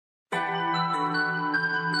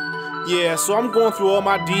Yeah, so I'm going through all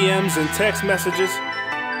my DMs and text messages,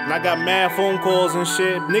 and I got mad phone calls and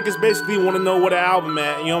shit. Niggas basically want to know where the album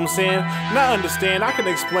at, you know what I'm saying? And I understand, I can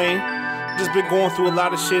explain. Just been going through a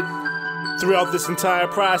lot of shit throughout this entire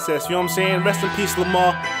process, you know what I'm saying? Rest in peace,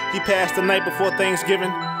 Lamar. He passed the night before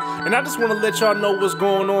Thanksgiving. And I just want to let y'all know what's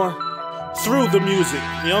going on through the music,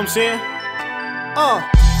 you know what I'm saying?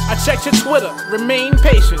 I checked your Twitter, remain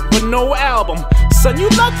patient, but no album. Son, you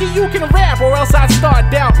lucky you can rap or else I'd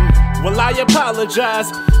start doubting. Well, I apologize,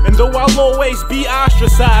 and though I'll always be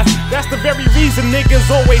ostracized, that's the very reason niggas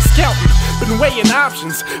always scouting. Been weighing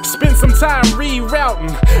options, spend some time rerouting.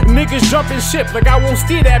 Niggas jumping ship like I won't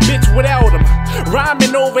steer that bitch without him.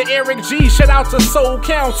 Rhyming over Eric G, shout out to Soul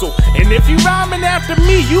Council. And if you rhyming after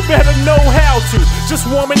me, you better know how to. Just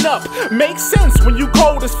warming up, makes sense when you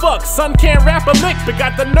cold as fuck. Son can't rap a lick, but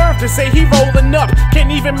got the nerve to say he rolling up. Can't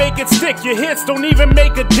even make it stick, your hits don't even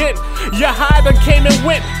make a dent. Your high done came and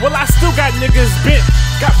went, well I still got niggas bent.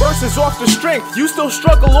 Got verses off the strength, you still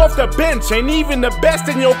struggle off the bench. Ain't even the best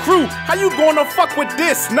in your crew, how you gonna fuck with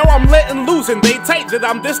this? Now I'm letting loose and they tight that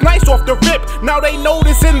I'm this nice off the rip. Now they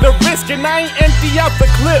noticing the risk and I ain't empty out the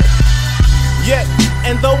clip yet.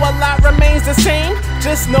 And though a lot remains the same,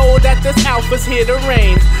 just know that this alpha's here to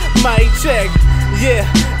reign. Mic check, yeah,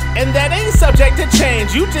 and that ain't subject to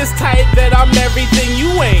change. You just type that I'm everything you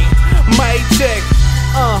ain't. Mic check,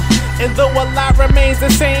 and though a lot remains the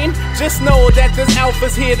same, just know that this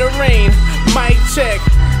alpha's here to reign. Mic check,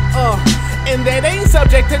 and that ain't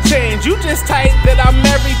subject to change. You just type that I'm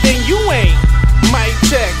everything you ain't. Mic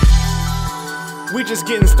check. We just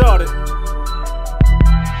getting started.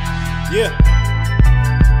 Yeah.